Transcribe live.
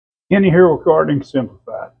Kenny Hero Gardening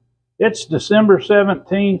Simplified. It's December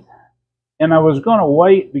 17th, and I was going to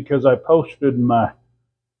wait because I posted my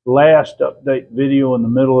last update video in the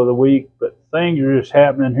middle of the week, but things are just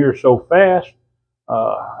happening here so fast,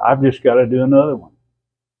 I've just got to do another one.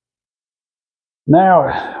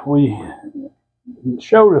 Now, we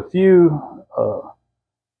showed a few,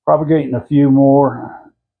 propagating a few more,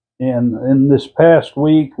 and in this past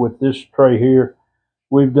week with this tray here,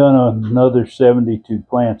 we've done another 72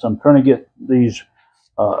 plants. I'm trying to get these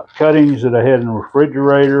cuttings that I had in the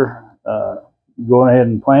refrigerator going ahead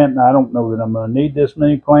and planting. I don't know that I'm going to need this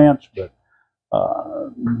many plants, but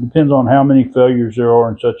depends on how many failures there are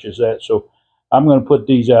and such as that. So I'm going to put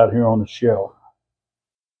these out here on the shelf.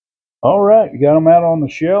 All right, got them out on the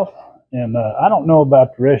shelf. And I don't know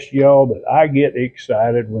about the rest of y'all, but I get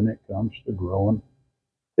excited when it comes to growing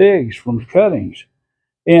figs from cuttings.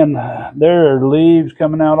 And there are leaves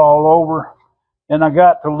coming out all over. And I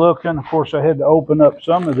got to looking. Of course, I had to open up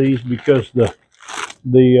some of these because the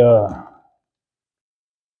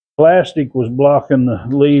plastic was blocking the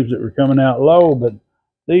leaves that were coming out low. But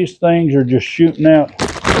these things are just shooting out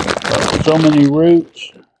so many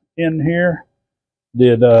roots in here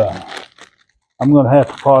that I'm going to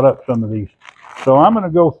have to pot up some of these. So I'm going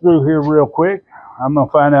to go through here real quick. I'm going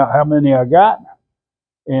to find out how many I got.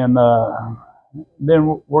 And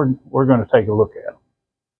then we're going to take a look at them.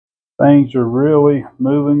 Things are really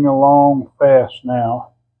moving along fast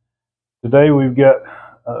now. Today we've got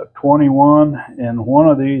 21, and one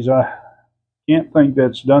of these, I can't think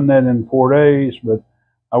that's done that in 4 days, but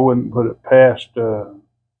I wouldn't put it past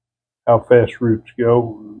how fast roots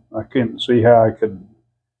go. I couldn't see how I could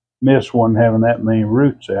miss one having that many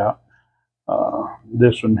roots out.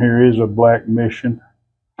 This one here is a Black Mission.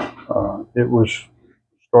 It was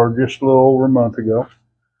started just a little over a month ago.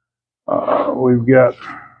 We've got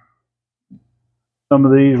some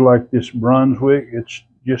of these like this Brunswick. It's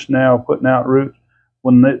just now putting out roots.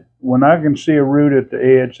 When I can see a root at the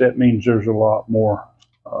edge, that means there's a lot more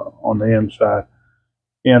on the inside.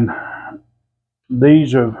 And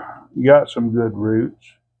these have got some good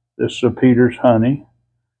roots. This is a Peter's Honey,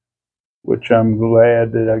 which I'm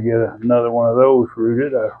glad that I get another one of those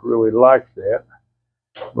rooted. I really like that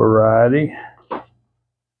variety.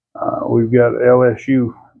 We've got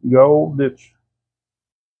LSU Gold that's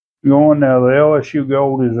going. Now the LSU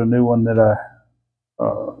Gold is a new one that I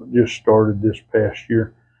just started this past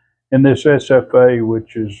year. And this SFA,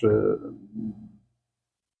 which is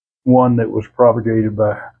one that was propagated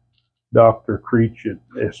by Dr. Creech at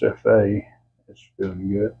SFA, it's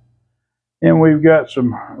doing good. And we've got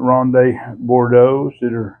some Ronde Bordeaux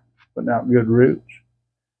that are putting out good roots.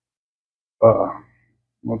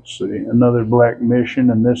 Let's see, another Black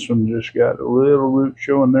Mission, and this one just got a little root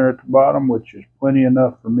showing there at the bottom, which is plenty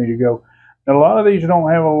enough for me to go. Now, a lot of these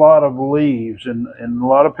don't have a lot of leaves, and a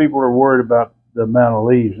lot of people are worried about the amount of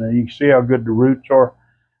leaves. Now, you can see how good the roots are.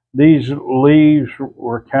 These leaves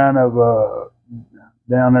were kind of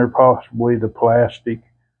down there, possibly the plastic,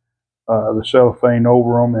 the cellophane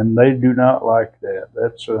over them, and they do not like that.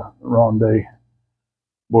 That's a Ronde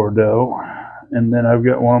Bordeaux. And then I've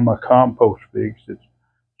got one of my compost figs that's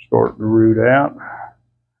starting to root out,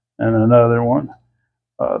 and another one.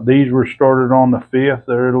 These were started on the 5th.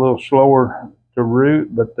 They're a little slower to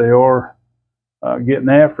root, but they are getting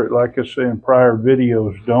after it. Like I said in prior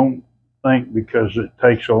videos, don't think because it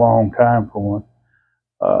takes a long time for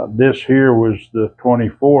one. This here was the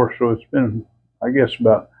 24th, so it's been, I guess,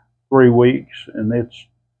 about 3 weeks, and it's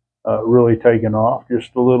really taken off.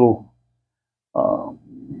 Just a little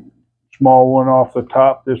small one off the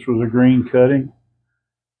top. This was a green cutting,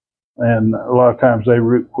 and a lot of times they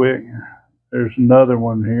root quick. There's another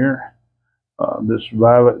one here, this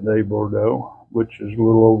Violet Day Bordeaux, which is a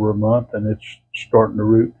little over a month, and it's starting to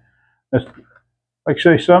root. Like I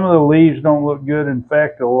say, some of the leaves don't look good. In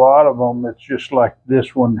fact, a lot of them, it's just like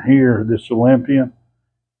this one here, this Olympian.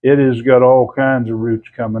 It has got all kinds of roots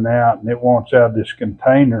coming out, and it wants out of this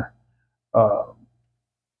container.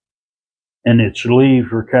 And its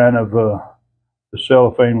leaves were kind of, the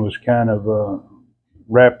cellophane was kind of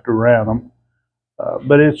wrapped around them.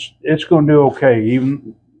 But it's going to do okay.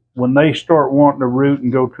 Even when they start wanting to root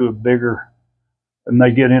and go to a bigger, and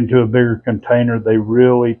they get into a bigger container, they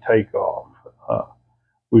really take off.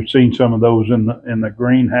 We've seen some of those in the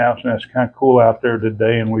greenhouse, and it's kind of cool out there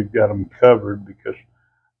today, and we've got them covered because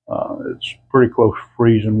it's pretty close to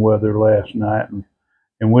freezing weather last night, and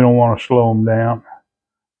we don't want to slow them down.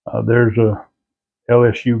 There's a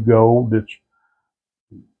LSU Gold that's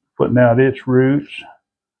putting out its roots.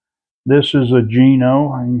 This is a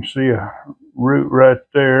Gino, and you can see a root right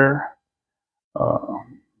there.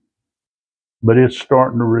 but it's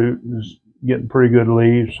starting to root. It's getting pretty good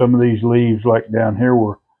leaves. Some of these leaves, like down here,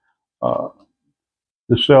 were uh,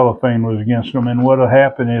 the cellophane was against them. And what'll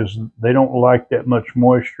happen is they don't like that much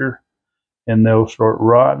moisture, and they'll start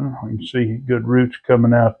rotting. You can see good roots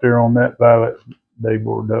coming out there on that Violet de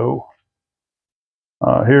Bordeaux.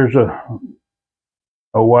 Here's a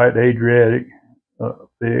white Adriatic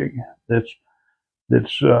fig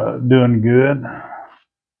that's doing good.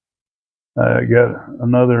 Got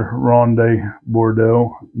another Ronde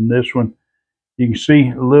Bordeaux, and this one you can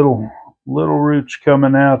see little roots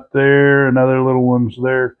coming out there, and other little ones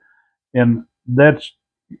there, and that's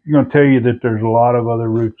going to tell you that there's a lot of other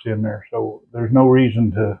roots in there. So there's no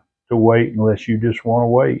reason to wait unless you just want to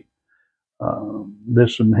wait.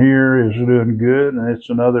 This one here is doing good, and it's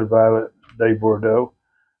another Violet de Bordeaux.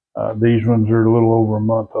 These ones are a little over a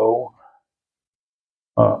month old.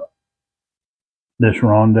 This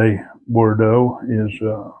Ronde Bordeaux is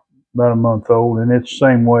about a month old, and it's the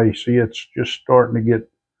same way. See, it's just starting to get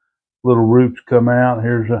little roots come out.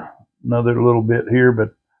 Here's another little bit here,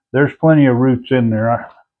 but there's plenty of roots in there.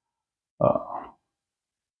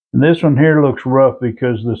 And this one here looks rough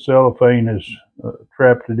because the cellophane has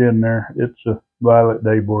trapped it in there. It's a Violet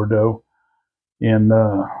de Bordeaux, and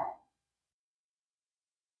I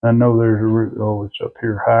know there's a root. Oh, it's up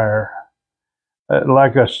here higher.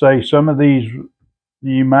 Like I say, some of these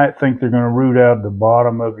you might think they're going to root out the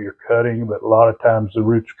bottom of your cutting, but a lot of times the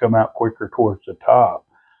roots come out quicker towards the top.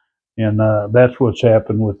 And that's what's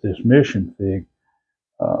happened with this mission fig,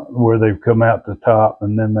 where they've come out the top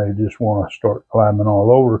and then they just want to start climbing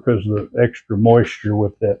all over because of the extra moisture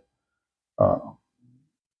with that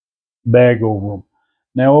bag over them.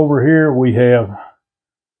 Now over here we have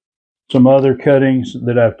some other cuttings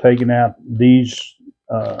that I've taken out. These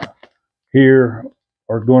here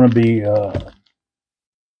are going to be,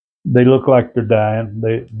 they look like they're dying.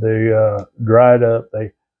 They dried up.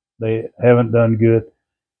 They haven't done good.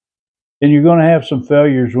 And you're going to have some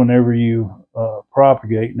failures whenever you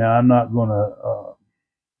propagate. Now, I'm not going to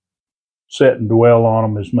sit and dwell on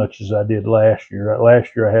them as much as I did last year.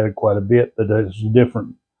 Last year I had quite a bit, but it's a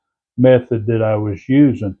different method that I was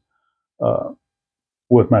using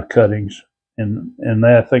with my cuttings. And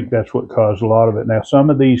I think that's what caused a lot of it. Now,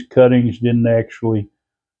 some of these cuttings didn't actually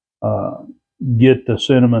get the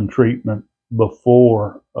cinnamon treatment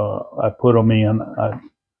before I put them in.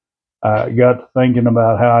 I got to thinking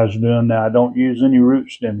about how I was doing. Now, I don't use any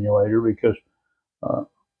root stimulator because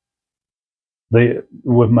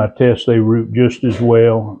with my tests, they root just as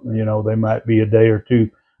well. You know, they might be a day or two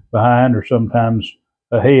behind or sometimes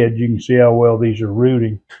ahead. You can see how well these are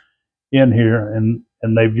rooting in here, and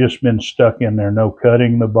they've just been stuck in there. No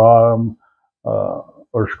cutting the bottom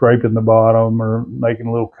or scraping the bottom or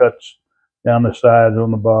making little cuts down the sides on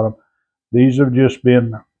the bottom. These have just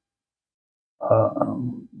been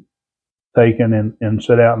taken and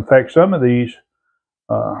set out. In fact, some of these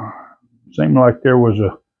seemed like there was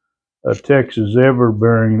a Texas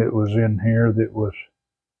Everbearing that was in here that was,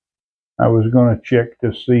 I was going to check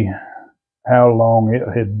to see how long it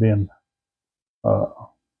had been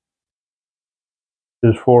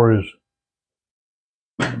as far as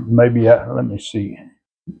maybe, let me see.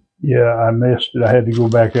 Yeah, I missed it. I had to go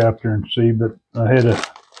back out there and see, but I had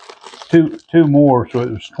two more, so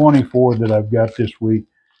it was 24 that I've got this week.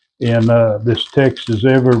 And this Texas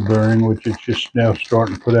Everbearing, which is just now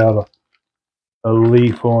starting to put out a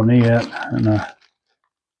leaf on it. And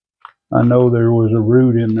I know there was a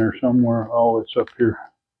root in there somewhere. Oh, it's up here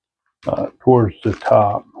towards the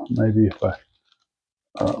top. Maybe if I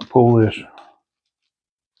pull this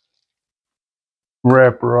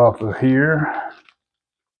wrapper off of here,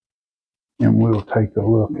 and we'll take a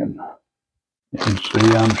look and see.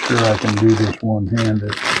 I'm sure I can do this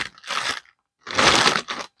one-handed.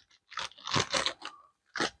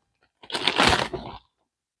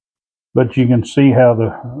 But you can see how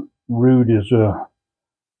the root is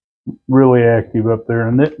really active up there.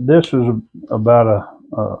 And this is about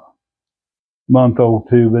a month old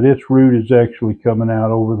too, but its root is actually coming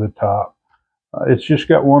out over the top. It's just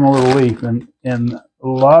got one little leaf, and a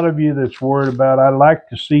lot of you that's worried about, I like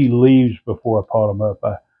to see leaves before I pot them up.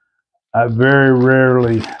 I very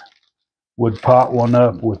rarely would pot one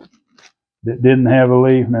up with that didn't have a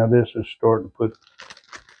leaf. Now this is starting to put,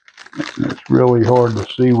 it's really hard to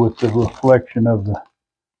see with the reflection of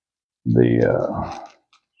the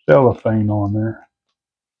cellophane on there.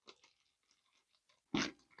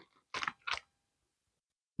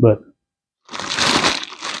 But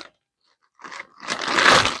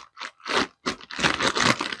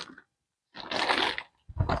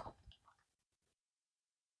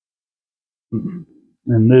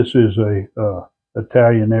and this is a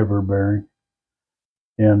Italian Everbearing.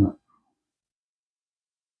 and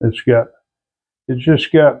it's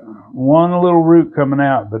just got one little root coming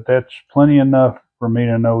out, but that's plenty enough for me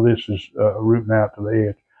to know this is rooting out to the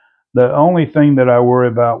edge. The only thing that I worry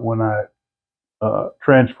about when I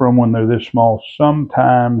transfer them when they're this small,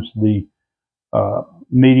 sometimes the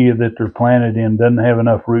media that they're planted in doesn't have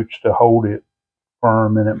enough roots to hold it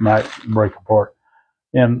firm, and it might break apart.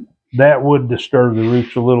 And that would disturb the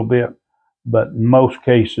roots a little bit, but in most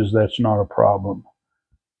cases that's not a problem.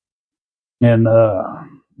 And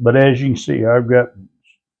but as you can see, I've got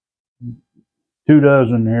 2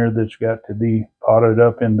 dozen here that's got to be potted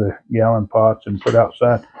up into gallon pots and put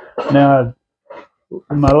outside. Now,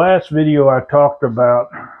 in my last video, I talked about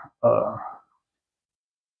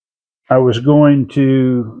I was going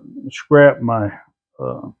to scrap my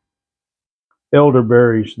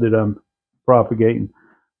elderberries that I'm propagating,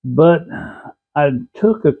 but I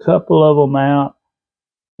took a couple of them out,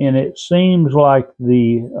 and it seems like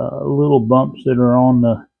the little bumps that are on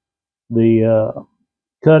the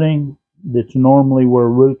cutting, that's normally where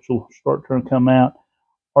roots will start to come out,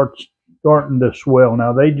 are starting to swell.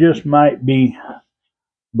 Now they just might be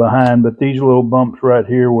behind, but these little bumps right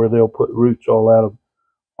here where they'll put roots all out of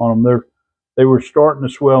on them, they were starting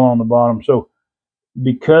to swell on the bottom. So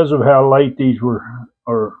because of how late these were,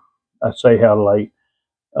 or I say how late,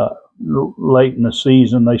 late in the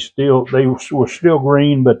season, they were still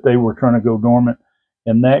green, but they were trying to go dormant,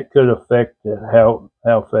 and that could affect how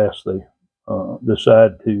fast they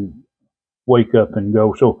decide to wake up and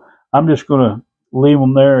go. So I'm just going to leave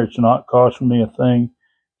them there. It's not costing me a thing.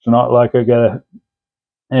 It's not like I got to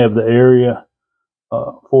have the area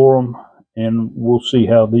for them, and we'll see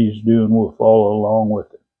how these do, and we'll follow along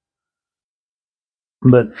with it.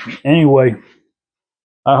 But anyway,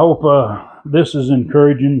 I hope this is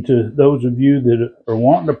encouraging to those of you that are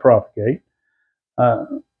wanting to propagate.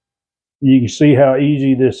 You can see how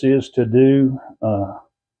easy this is to do,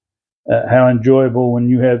 how enjoyable when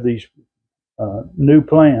you have these new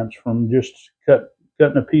plants from just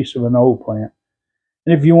cutting a piece of an old plant.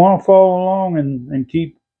 And if you want to follow along and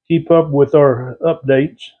keep up with our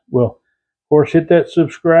updates, well, of course, hit that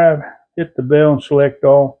subscribe, hit the bell, and select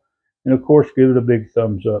all. And of course, give it a big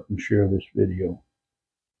thumbs up and share this video.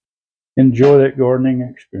 Enjoy that gardening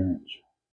experience.